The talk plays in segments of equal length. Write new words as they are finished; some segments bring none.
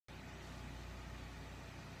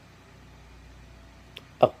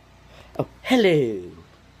Hello.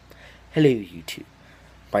 Hello, YouTube.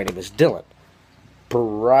 My name is Dylan.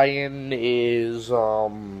 Brian is,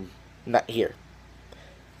 not here.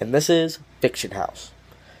 And this is Fiction House.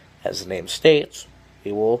 As the name states,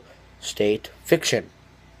 we will state fiction.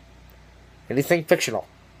 Anything fictional.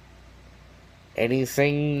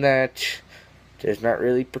 Anything that does not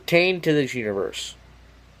really pertain to this universe.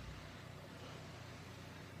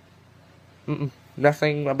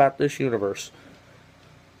 Nothing about this universe.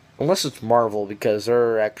 Unless it's Marvel, because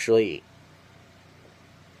their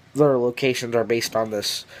locations are based on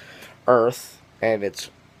this Earth and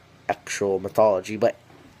its actual mythology. But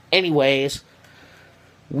anyways,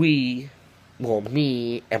 me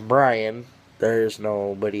and Brian, there's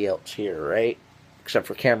nobody else here, right? Except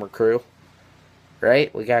for camera crew.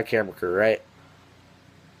 Right? We got a camera crew, right?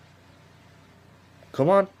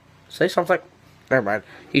 Come on, say something. Never mind,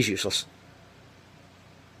 he's useless.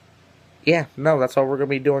 Yeah, no, that's all we're going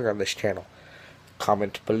to be doing on this channel.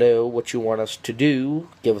 Comment below what you want us to do.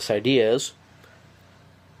 Give us ideas.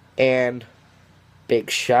 And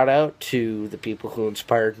big shout out to the people who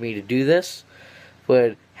inspired me to do this.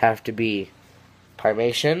 Would have to be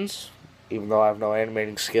Pimations. Even though I have no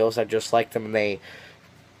animating skills, I just like them and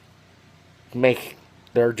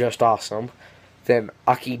they're just awesome. Then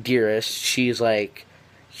Aki Dearest, she's like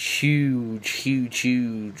huge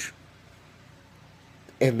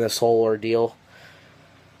in this whole ordeal,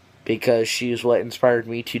 because she's what inspired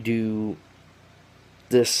me to do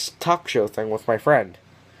this talk show thing with my friend.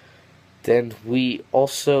 Then we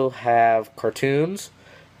also have Cartoons.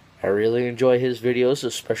 I really enjoy his videos,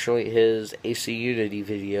 especially his AC Unity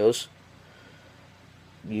videos.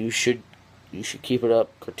 You should keep it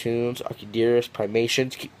up. Cartoons, Aki Dearest,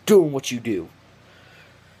 Pimations, keep doing what you do.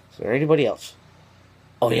 Is there anybody else?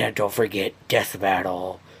 Oh yeah, don't forget Death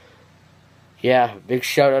Battle. Yeah, big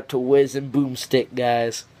shout out to Wiz and Boomstick,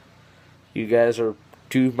 guys. You guys are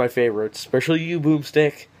two of my favorites, especially you,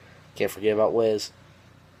 Boomstick. Can't forget about Wiz.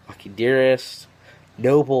 Aki Dearest.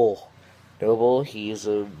 Noble, he's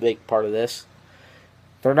a big part of this.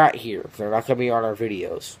 They're not here. They're not going to be on our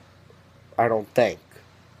videos. I don't think.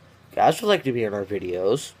 Guys would like to be in our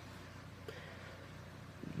videos.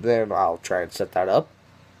 Then I'll try and set that up.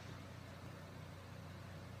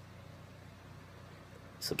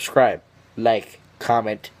 Subscribe. Like,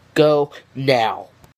 comment, go now.